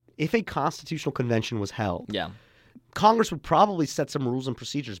if a constitutional convention was held, Yeah. Congress would probably set some rules and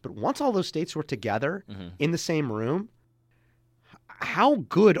procedures. But once all those states were together in the same room, how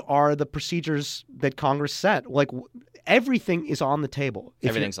good are the procedures that Congress set? Like, everything is on the table.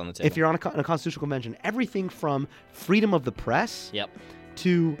 Everything's on the table. If you're on a constitutional convention, everything from freedom of the press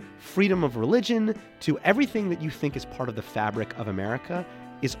to freedom of religion to everything that you think is part of the fabric of America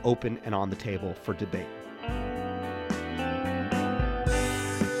is open and on the table for debate.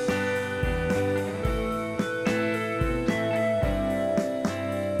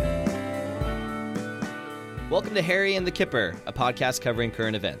 Welcome to Harry and the Kipper, a podcast covering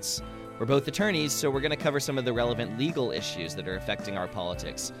current events. We're both attorneys, so we're going to cover some of the relevant legal issues that are affecting our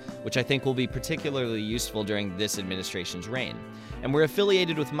politics, which I think will be particularly useful during this administration's reign. And we're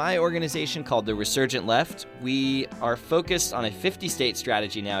affiliated with my organization called the Resurgent Left. We are focused on a 50-state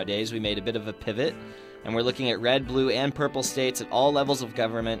strategy nowadays. We made a bit of a pivot, and we're looking at red, blue, and purple states at all levels of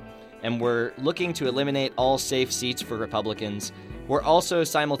government, and we're looking to eliminate all safe seats for Republicans. We're also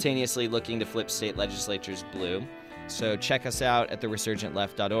simultaneously looking to flip state legislatures blue, so check us out at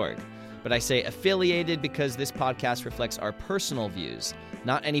theresurgentleft.org. But I say affiliated because this podcast reflects our personal views,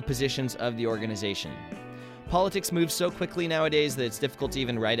 not any positions of the organization. Politics moves so quickly nowadays that it's difficult to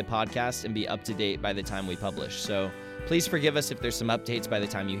even write a podcast and be up to date by the time we publish, so please forgive us if there's some updates by the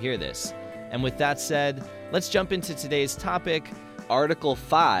time you hear this. And with that said, let's jump into today's topic, Article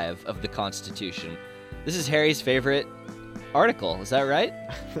 5 of the Constitution. This is Harry's favorite article, is that right?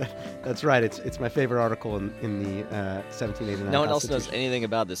 That's right. It's my favorite article in the 1789 No one else knows Constitution. anything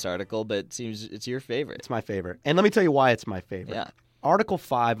about this article, but it seems it's your favorite. It's my favorite. And let me tell you why it's my favorite. Yeah. Article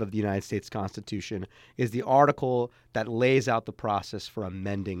 5 of the United States Constitution is the article that lays out the process for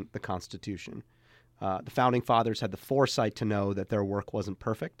amending the Constitution. The Founding Fathers had the foresight to know that their work wasn't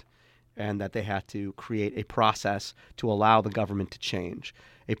perfect and that they had to create a process to allow the government to change,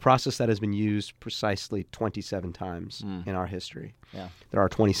 a process that has been used precisely 27 times in our history. Yeah. There are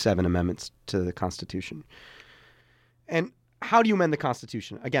 27 amendments to the Constitution. And how do you amend the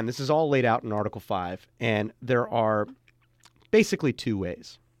Constitution? Again, this is all laid out in Article 5, and there are basically two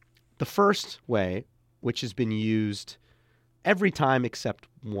ways. The first way, which has been used every time except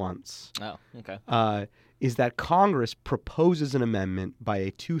once, Oh, okay. is that Congress proposes an amendment by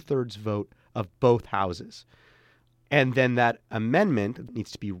a 2/3 vote of both houses. And then that amendment needs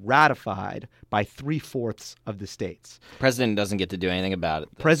to be ratified by 3/4 of the states. The president doesn't get to do anything about it.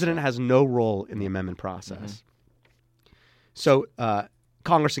 The president has no role in the amendment process. So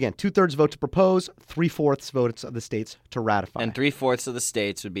Congress, again, 2/3 vote to propose, 3/4 votes of the states to ratify. And 3/4 of the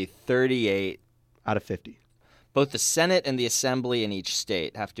states would be 38. Out of 50. Both the Senate and the Assembly in each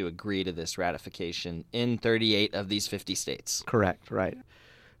state have to agree to this ratification in 38 of these 50 states. Correct, right.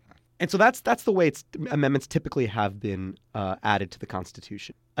 And so that's the way amendments typically have been added to the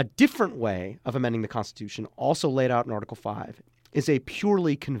Constitution. A different way of amending the Constitution, also laid out in Article 5, is a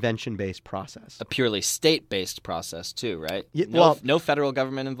purely convention-based process. A purely state-based process, too, right? Yeah, No federal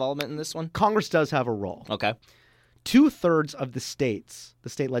government involvement in this one? Congress does have a role. Okay. 2/3 of the states, the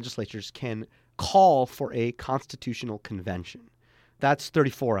state legislatures, can call for a constitutional convention. That's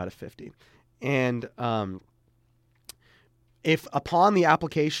 34 out of 50. And if upon the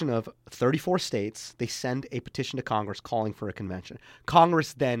application of 34 states, they send a petition to Congress calling for a convention,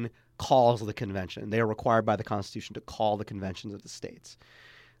 Congress then calls the convention. They are required by the Constitution to call the conventions of the states.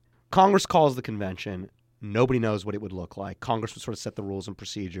 Congress calls the convention. Nobody knows what it would look like. Congress would sort of set the rules and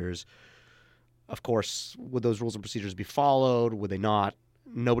procedures. Of course, would those rules and procedures be followed? Would they not?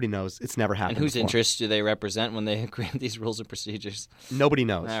 Nobody knows. It's never happened And whose before. interests do they represent when they grant these rules and procedures? Nobody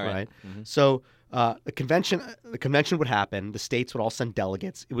knows, All right. right? So the convention would happen. The states would all send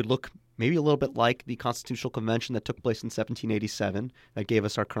delegates. It would look maybe a little bit like the Constitutional Convention that took place in 1787 that gave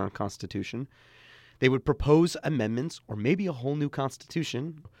us our current Constitution. They would propose amendments or maybe a whole new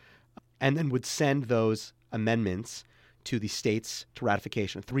Constitution and then would send those amendments to the states to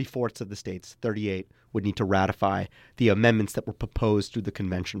ratification. 3/4 of the states, 38, would need to ratify the amendments that were proposed through the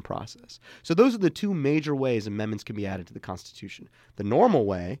convention process. So those are the two major ways amendments can be added to the Constitution. The normal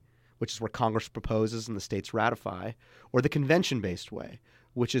way, which is where Congress proposes and the states ratify, or the convention-based way,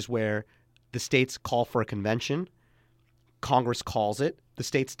 which is where the states call for a convention, Congress calls it, the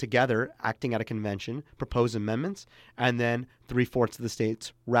states together, acting at a convention, propose amendments, and then 3/4 of the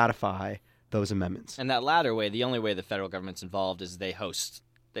states ratify those amendments. And that latter way, the only way the federal government's involved is they host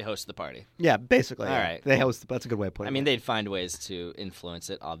the party. Yeah, basically. All yeah. right. They host. That's a good way of putting I it. mean, they'd find ways to influence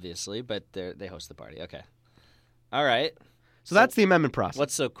it, obviously, but they host the party. Okay. All right. So that's the amendment process.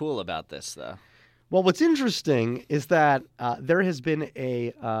 What's so cool about this, though? Well, what's interesting is that there has been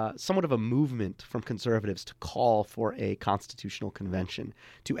a somewhat of a movement from conservatives to call for a constitutional convention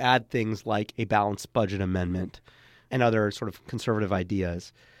to add things like a balanced budget amendment and other sort of conservative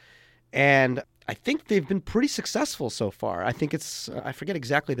ideas. And I think they've been pretty successful so far. I think it's I forget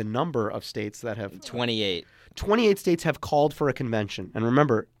exactly the number of states that have 28. 28 states have called for a convention. And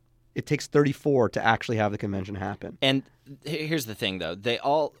remember, it takes 34 to actually have the convention happen. And here's the thing, though.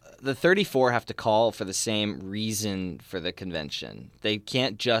 The 34 have to call for the same reason for the convention. They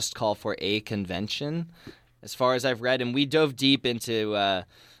can't just call for a convention, as far as I've read. And we dove deep into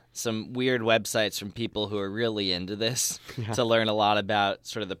some weird websites from people who are really into this to learn a lot about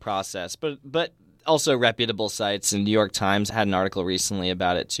sort of the process. But also reputable sites, and New York Times had an article recently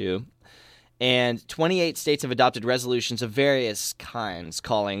about it, too. And 28 states have adopted resolutions of various kinds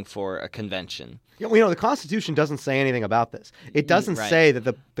calling for a convention. Yeah, well, the Constitution doesn't say anything about this. It doesn't say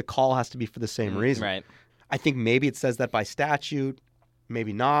that the call has to be for the same reason. Right. I think maybe it says that by statute,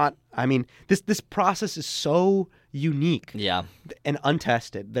 maybe not. I mean, this process is so unique and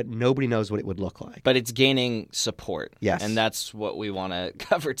untested that nobody knows what it would look like. But it's gaining support. Yes. And that's what we want to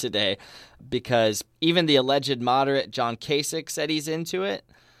cover today, because even the alleged moderate John Kasich said he's into it.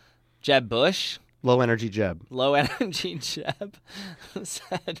 Jeb Bush, low-energy Jeb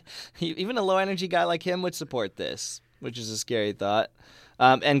said even a low-energy guy like him would support this, which is a scary thought.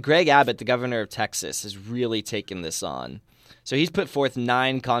 And Greg Abbott, the governor of Texas, has really taken this on. So he's put forth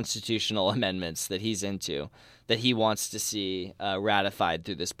 9 constitutional amendments that he's into, that he wants to see ratified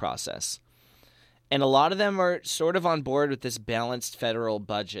through this process. And a lot of them are sort of on board with this balanced federal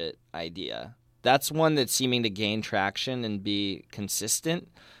budget idea. That's one that's seeming to gain traction and be consistent.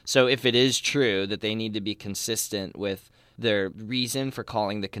 So if it is true that they need to be consistent with their reason for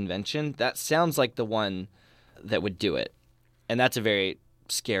calling the convention, that sounds like the one that would do it. And that's a very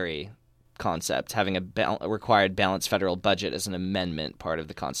scary concept, having a required balanced federal budget as an amendment part of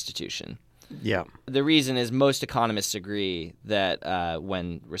the Constitution. Yeah. The reason is most economists agree that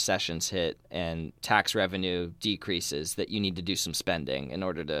when recessions hit and tax revenue decreases, that you need to do some spending in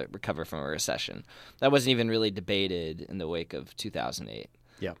order to recover from a recession. That wasn't even really debated in the wake of 2008.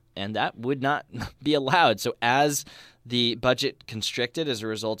 Yeah. And that would not be allowed. So as the budget constricted as a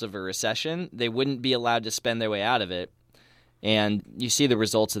result of a recession, they wouldn't be allowed to spend their way out of it. And you see the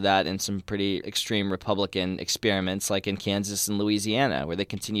results of that in some pretty extreme Republican experiments like in Kansas and Louisiana, where they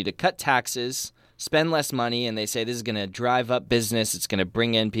continue to cut taxes, spend less money, and they say this is going to drive up business, it's going to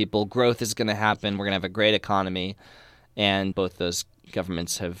bring in people, growth is going to happen, we're going to have a great economy. And both those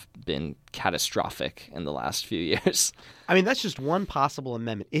governments have been catastrophic in the last few years. I mean, that's just one possible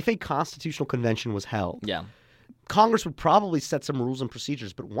amendment. If a constitutional convention was held, Yeah. Congress would probably set some rules and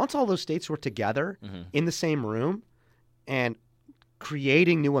procedures. But once all those states were together in the same room and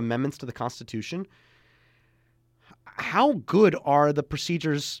creating new amendments to the Constitution, how good are the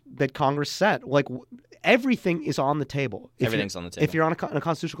procedures that Congress set? Like, everything is on the table. Everything's on the table. If you're on a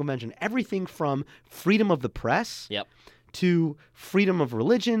constitutional convention, everything from freedom of the press to freedom of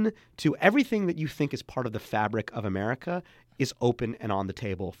religion to everything that you think is part of the fabric of America is open and on the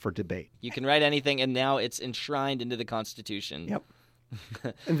table for debate. You can write anything, and now it's enshrined into the Constitution. Yep.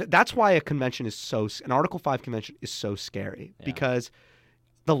 And that's why an Article 5 convention is so scary, because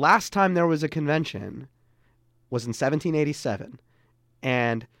the last time there was a convention was in 1787.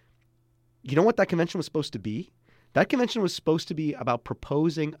 And you know what that convention was supposed to be? That convention was supposed to be about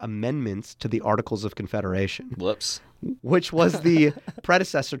proposing amendments to the Articles of Confederation. Whoops. Which was the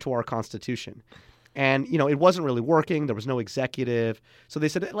predecessor to our Constitution. And, it wasn't really working. There was no executive. So they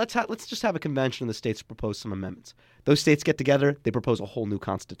said, let's just have a convention and the states propose some amendments. Those states get together. They propose a whole new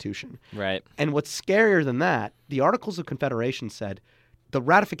constitution. Right. And what's scarier than that, the Articles of Confederation said the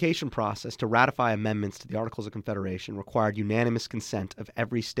ratification process to ratify amendments to the Articles of Confederation required unanimous consent of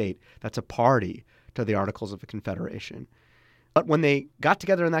every state that's a party to the Articles of Confederation. But when they got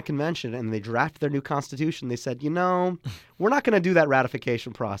together in that convention and they drafted their new constitution, they said, we're not going to do that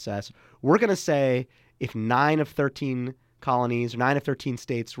ratification process. We're going to say if 9 of 13 colonies or 9 of 13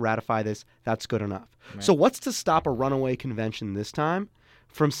 states ratify this, that's good enough. Right. So what's to stop a runaway convention this time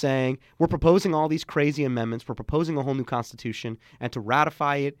from saying we're proposing all these crazy amendments, we're proposing a whole new constitution, and to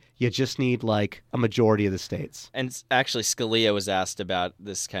ratify it, you just need like a majority of the states? And actually, Scalia was asked about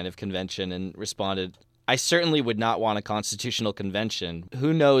this kind of convention and responded, I certainly would not want a constitutional convention.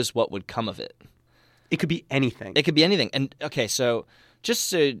 Who knows what would come of it? It could be anything. It could be anything. And okay, so just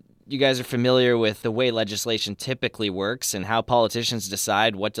so you guys are familiar with the way legislation typically works and how politicians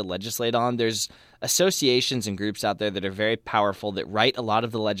decide what to legislate on, there's associations and groups out there that are very powerful, that write a lot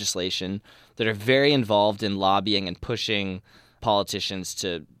of the legislation, that are very involved in lobbying and pushing politicians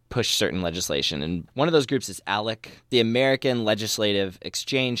to push certain legislation. And one of those groups is ALEC, the American Legislative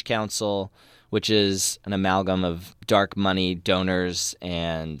Exchange Council, which is an amalgam of dark money donors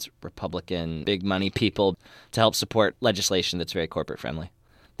and Republican big money people to help support legislation that's very corporate friendly.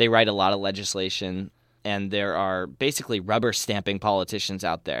 They write a lot of legislation, and there are basically rubber stamping politicians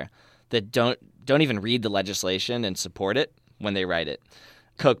out there that don't even read the legislation and support it when they write it.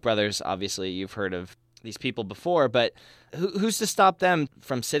 Koch brothers, obviously, you've heard of these people before, but who's to stop them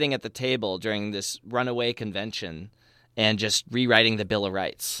from sitting at the table during this runaway convention and just rewriting the Bill of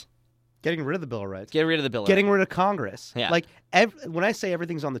Rights? Getting rid of the Bill of Rights. Get rid of the Bill of Rights. Getting rid of Congress. Yeah. Like, when I say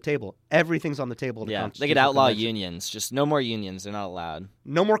everything's on the table, everything's on the table. Yeah, they could outlaw unions. Just no more unions. They're not allowed.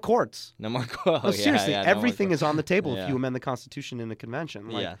 No more courts. No more courts. No, seriously, everything is on the table Yeah. if you amend the Constitution in a convention.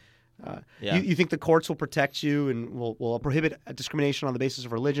 Like, Yeah. You think the courts will protect you and will prohibit discrimination on the basis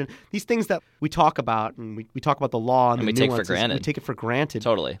of religion? These things that we talk about, and we talk about the law and the we take for nuances, granted. we take it for granted.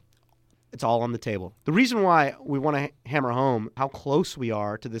 Totally. It's all on the table. The reason why we want to hammer home how close we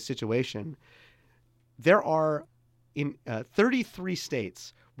are to this situation, there are in 33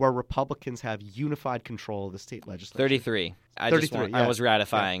 states where Republicans have unified control of the state legislature. 33. I was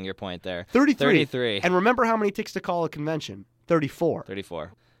ratifying your point there. 33. And remember how many it takes to call a convention? 34.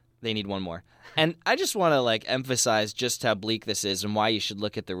 34. They need one more. And I just want to emphasize just how bleak this is and why you should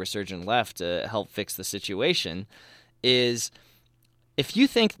look at the resurgent left to help fix the situation is if you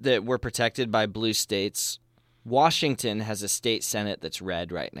think that we're protected by blue states, Washington has a state senate that's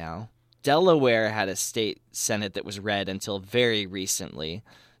red right now. Delaware had a state senate that was red until very recently.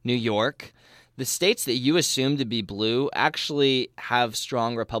 New York, the states that you assume to be blue actually have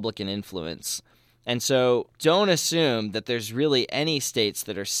strong Republican influence. And so don't assume that there's really any states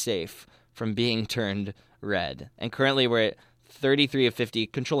that are safe from being turned red. And currently we're at 33 of 50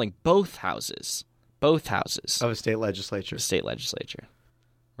 controlling both houses of a state legislature.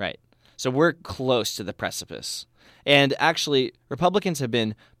 Right. So we're close to the precipice. And actually, Republicans have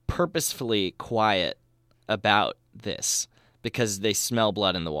been purposefully quiet about this because they smell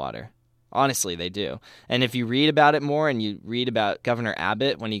blood in the water. Honestly, they do. And if you read about it more and you read about Governor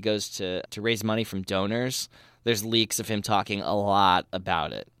Abbott when he goes to raise money from donors, there's leaks of him talking a lot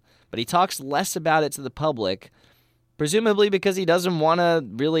about it. But he talks less about it to the public, presumably because he doesn't want to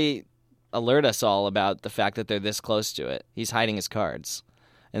really alert us all about the fact that they're this close to it. He's hiding his cards.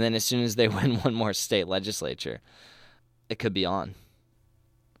 And then as soon as they win one more state legislature, it could be on.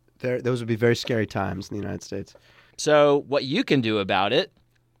 Those would be very scary times in the United States. So what you can do about it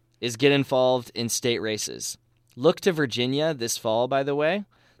is get involved in state races. Look to Virginia this fall, by the way.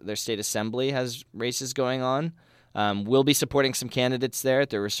 Their state assembly has races going on. We'll be supporting some candidates there at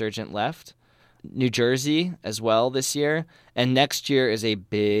the resurgent left. New Jersey as well this year. And next year is a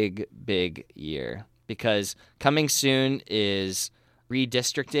big, big year because coming soon is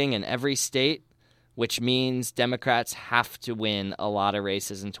redistricting in every state, which means Democrats have to win a lot of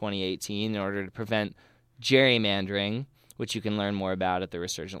races in 2018 in order to prevent gerrymandering, which you can learn more about at the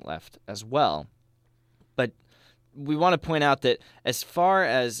Resurgent Left as well. But we want to point out that as far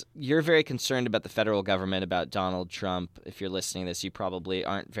as you're very concerned about the federal government, about Donald Trump, if you're listening to this, you probably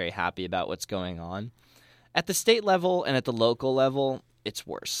aren't very happy about what's going on. At the state level and at the local level, it's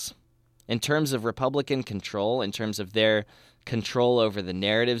worse. In terms of Republican control, in terms of their control over the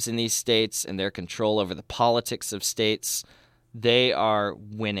narratives in these states and their control over the politics of states, they are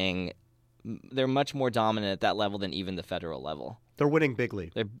winning. They're much more dominant at that level than even the federal level. They're winning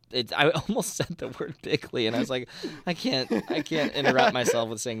bigly. I almost said the word bigly, and I was like, I can't interrupt myself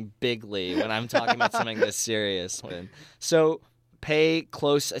with saying bigly when I'm talking about something this serious. So pay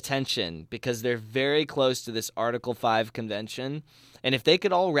close attention because they're very close to this Article 5 convention. And if they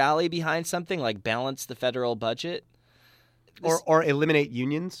could all rally behind something like balance the federal budget, or eliminate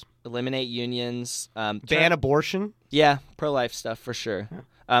unions. Ban abortion. Yeah, pro-life stuff for sure.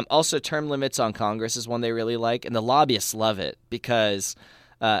 Yeah. Also, term limits on Congress is one they really like, and the lobbyists love it because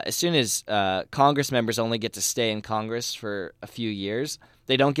as soon as Congress members only get to stay in Congress for a few years,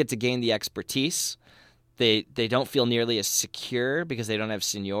 they don't get to gain the expertise. They don't feel nearly as secure because they don't have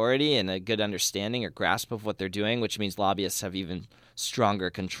seniority and a good understanding or grasp of what they're doing, which means lobbyists have even stronger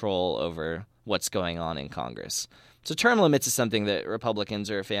control over what's going on in Congress. So term limits is something that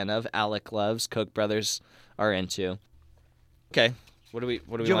Republicans are a fan of. ALEC loves. Koch brothers are into. Okay, what do we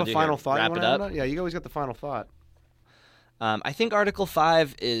want to do? Do you have a final thought? Wrap it up. Yeah, you always got the final thought. I think Article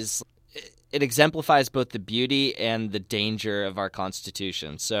 5 it exemplifies both the beauty and the danger of our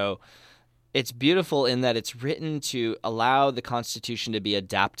Constitution. So it's beautiful in that it's written to allow the Constitution to be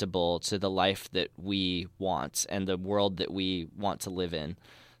adaptable to the life that we want and the world that we want to live in.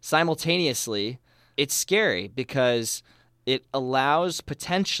 Simultaneously, it's scary because it allows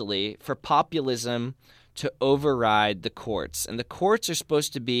potentially for populism to override the courts. And the courts are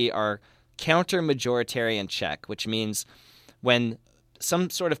supposed to be our counter-majoritarian check, which means when some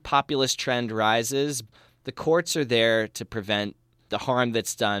sort of populist trend rises, the courts are there to prevent the harm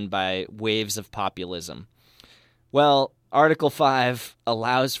that's done by waves of populism. Well, Article 5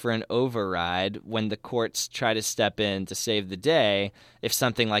 allows for an override when the courts try to step in to save the day if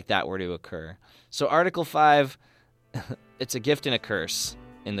something like that were to occur. So Article 5, it's a gift and a curse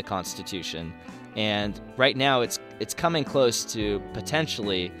in the Constitution. And right now it's coming close to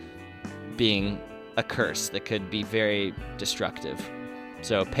potentially being a curse that could be very destructive.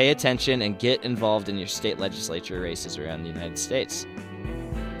 So pay attention and get involved in your state legislature races around the United States.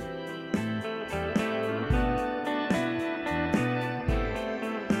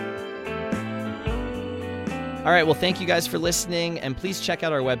 All right, well, thank you guys for listening, and please check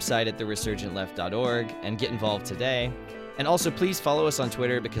out our website at theresurgentleft.org and get involved today. And also, please follow us on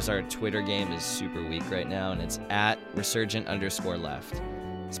Twitter because our Twitter game is super weak right now, and it's at @resurgent_left.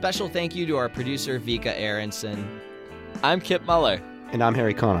 Special thank you to our producer, Vika Aronson. I'm Kip Muller. And I'm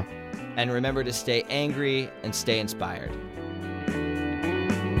Harry Kona. And remember to stay angry and stay inspired.